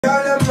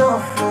I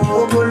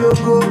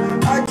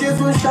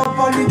just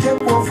want to take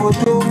one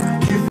photo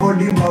before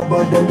the mob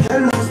them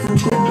tell us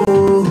to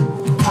go.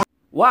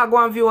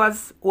 Wagwan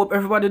viewers, hope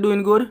everybody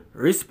doing good.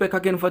 Respect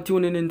again for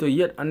tuning in to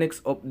yet a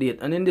next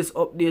update. And in this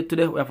update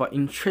today, we have an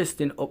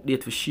interesting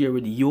update to share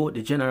with you,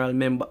 the general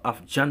member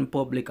of Jan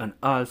Public, and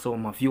also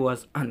my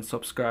viewers and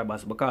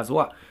subscribers. Because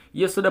what?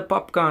 Yesterday,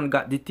 Popcaan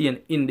got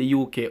detained in the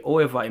UK.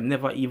 However, him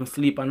never even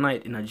sleep a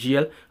night in a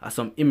jail as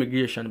some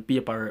immigration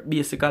paper.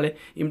 Basically,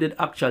 him did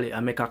actually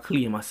make a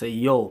claim. I say,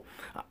 yo,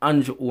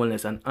 Andrew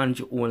Holness and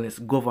Andrew Holness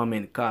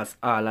government caused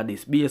all of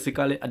this.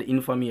 Basically, the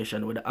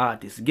information where the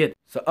artists get.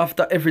 So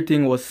after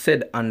everything was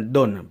said and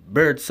done,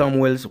 BERT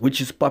SAMUALS, which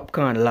is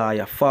Popcaan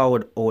lawyer,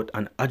 forward out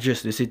and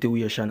address the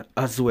situation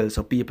as well.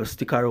 So people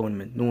stick around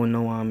me.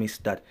 No one miss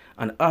that.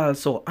 And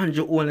also,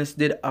 Andrew Holness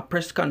did a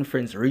press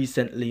conference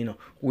recently, you know,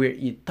 where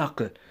he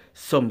tackled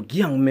some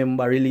gang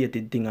member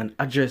related thing and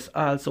address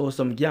also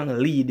some gang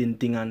leading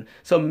thing and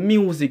some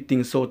music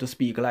thing, so to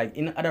speak. Like,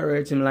 in other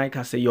words, him like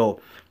I say, yo,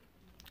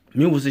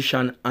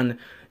 musician and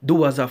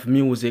doers of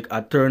music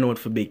are turned out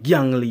to be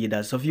gang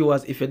leaders. So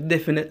viewers, if you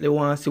definitely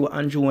want to see what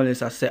Andrew Holness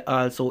has said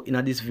also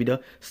in this video,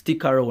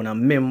 stick around and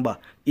remember,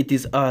 it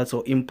is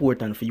also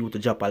important for you to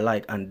drop a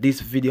like on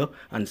this video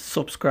and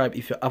subscribe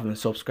if you haven't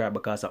subscribed,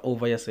 because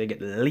over here so you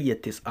get the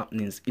latest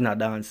happenings in a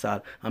dance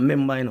hall. And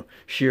remember, you know,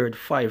 share with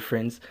 5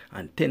 friends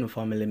and 10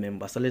 family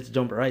members. So let's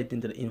jump right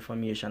into the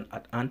information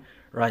at hand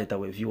right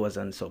away, viewers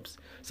and subs.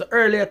 So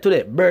earlier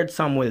today, BERT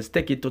SAMUALS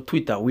take it to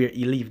Twitter where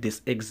he leave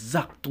this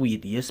exact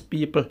tweet. Yes,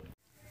 people.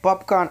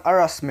 Popcaan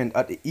harassment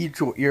at the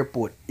Heathrow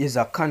airport is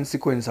a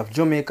consequence of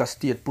Jamaica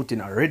state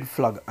putting a red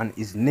flag on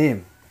his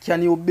name.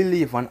 Can you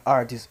believe an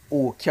artist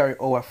who carry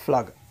our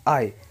flag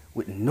high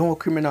with no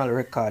criminal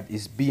record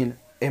is being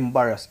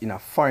embarrassed in a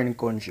foreign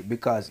country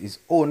because his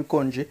own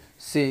country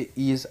say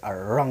he is a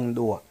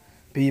wrongdoer?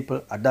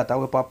 People, that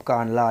our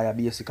Popcaan lawyer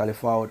basically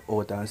forward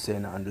out and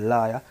saying, and the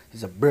lawyer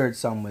is a BERT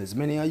SAMUALS.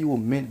 Many of you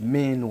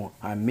may know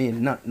and may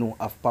not know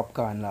of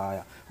Popcaan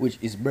lawyer, which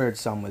is BERT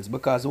SAMUALS,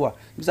 because what?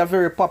 He's a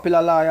very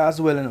popular lawyer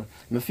as well, you know.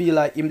 I feel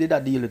like him did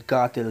a deal with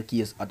cartel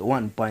case at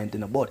one point,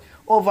 you know. But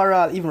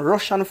overall, even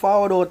Russian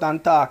forward out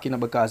and talk, you know,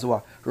 because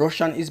what?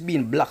 Russian is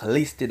being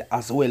blacklisted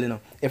as well, you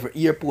know. Every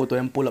airport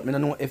when pull up, I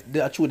don't know if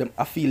they are true them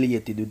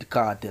affiliated with the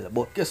cartel.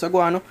 But guess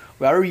what, no?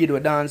 We are read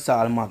with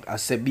dancehall mag I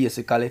say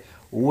basically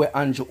where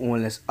Andrew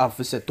Holness have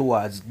to say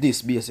towards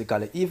this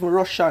basically. Even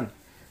Russian,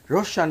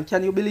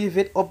 can you believe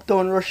it?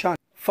 Uptown Russian.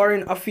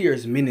 Foreign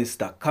Affairs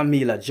Minister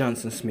Camilla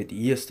Johnson-Smith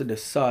yesterday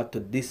sought to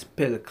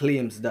dispel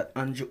claims that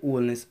Andrew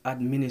Holness'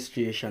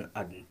 administration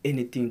had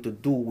anything to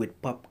do with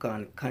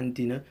Popcaan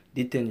continued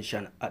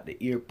detention at the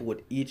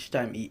airport each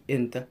time he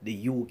entered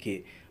the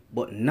UK.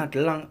 But not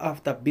long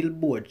after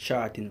Billboard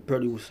charting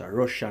producer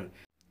Russian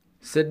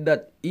said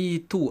that he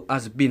too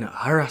has been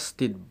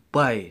harassed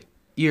by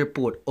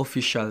airport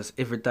officials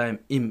every time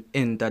him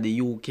enter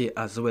the UK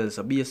as well.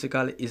 So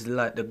basically it's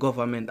like the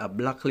government a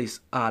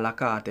blacklist all the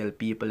cartel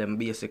people and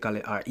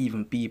basically are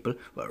even people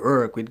who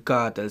work with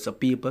cartels. So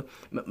people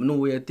know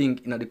what you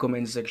think in the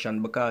comment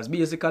section, because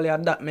basically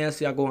at that may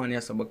say I go on here,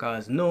 so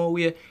because no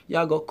way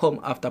you go come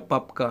after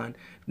Popcaan.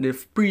 The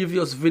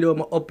previous video I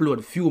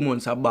upload few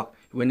months back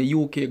when the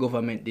UK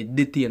government they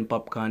detain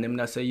Popcaan, them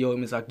that say yo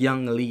he's a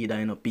gang leader,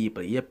 you know,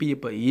 people. Yeah,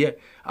 people, yeah,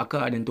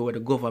 according to what the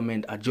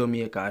government at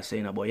Jamaica are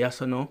saying about.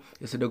 Yes or no?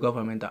 You see the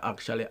government are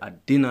actually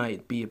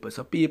denied people.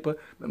 So people,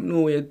 know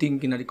what you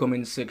think in the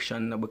comment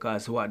section,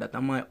 because what that's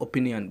my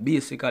opinion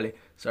basically.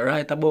 So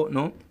right about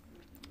now,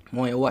 I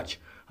want you watch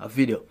a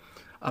video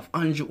of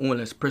Andrew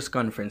Holness press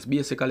conference.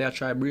 Basically, I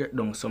try break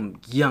down some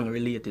gang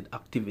related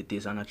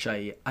activities and I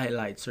try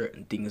highlight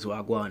certain things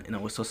that go on in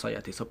our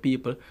society. So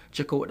people,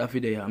 check out the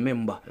video.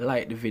 Remember,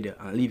 like the video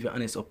and leave your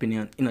honest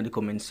opinion in the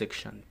comment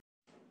section.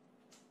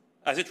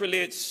 As it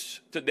relates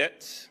to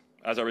death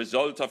as a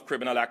result of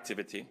criminal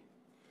activity,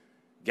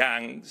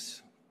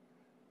 gangs,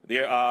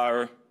 there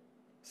are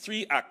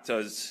 3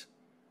 actors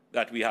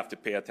that we have to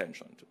pay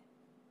attention to.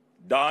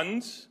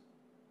 Dons,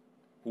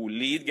 who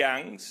lead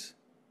gangs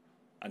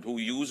and who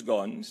use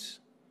guns.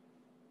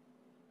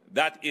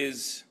 That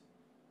is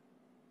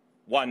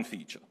one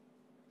feature.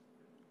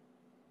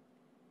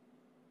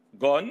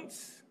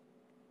 Guns,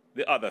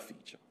 the other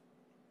feature.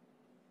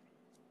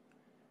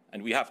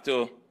 And we have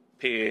to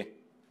pay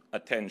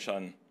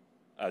attention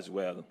as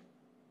well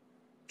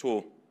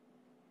to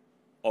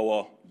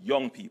our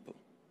young people,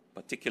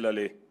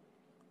 particularly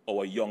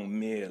our young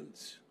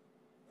males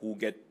who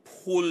get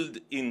pulled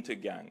into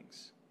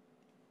gangs,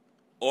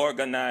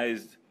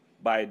 organized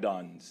by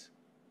dons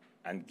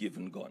and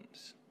given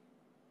guns.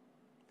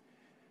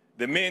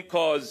 The main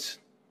cause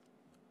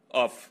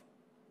of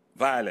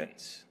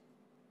violence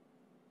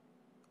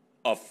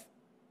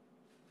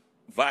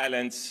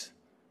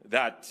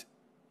that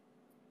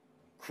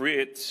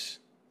creates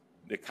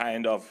the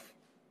kind of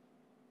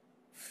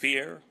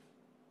fear,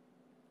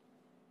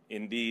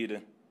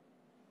 indeed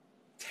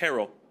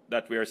terror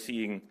that we are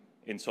seeing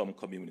in some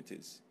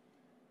communities,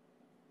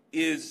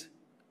 is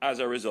as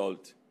a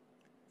result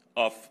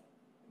of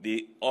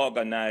the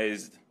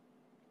organized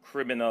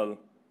criminal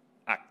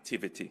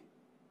activity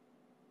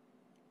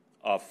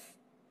of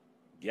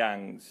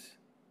gangs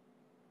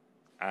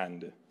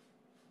and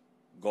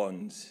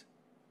guns,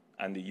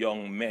 and the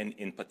young men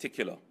in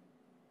particular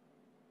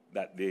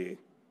that they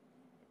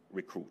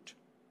recruit.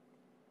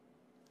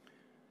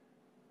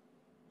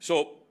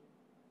 So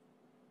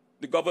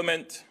the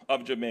government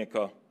of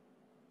Jamaica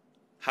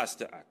has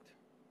to act.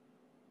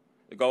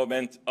 The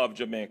government of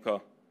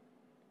Jamaica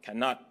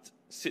cannot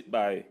sit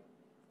by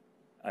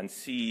and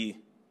see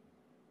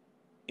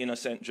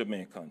innocent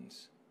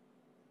Jamaicans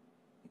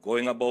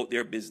going about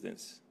their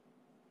business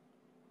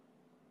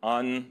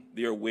on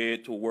their way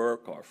to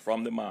work or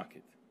from the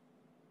market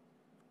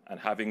and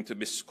having to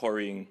be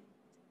scurrying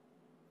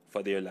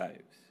for their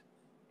lives.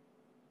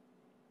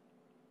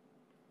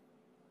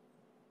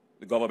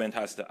 The government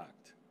has to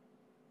act.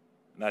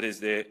 That is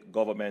the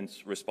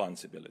government's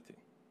responsibility.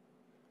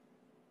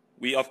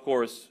 We, of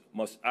course,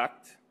 must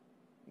act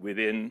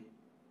within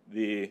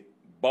the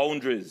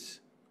boundaries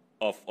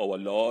of our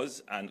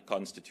laws and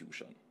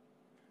constitution.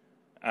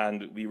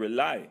 And we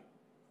rely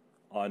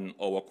on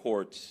our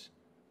courts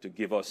to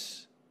give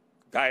us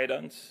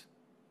guidance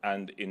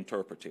and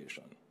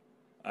interpretation.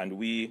 And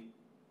we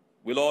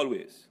will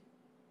always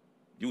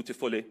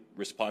dutifully,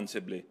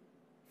 responsibly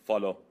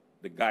follow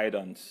the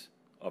guidance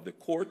of the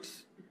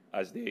courts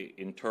as they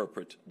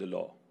interpret the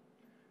law.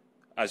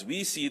 As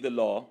we see the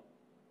law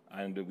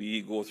and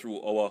we go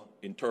through our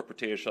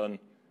interpretation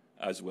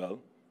as well,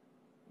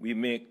 we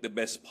make the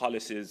best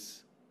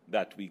policies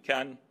that we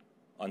can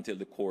until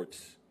the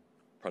courts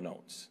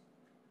pronounce.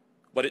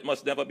 But it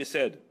must never be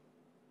said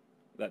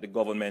that the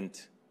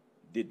government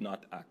did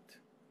not act.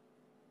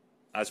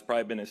 As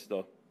Prime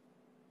Minister,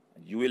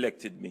 you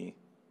elected me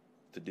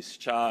to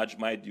discharge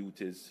my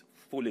duties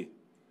fully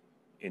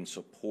in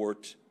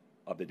support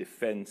of the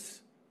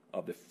defense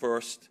of the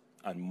first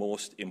and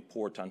most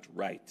important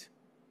right,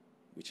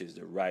 which is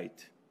the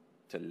right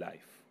to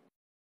life.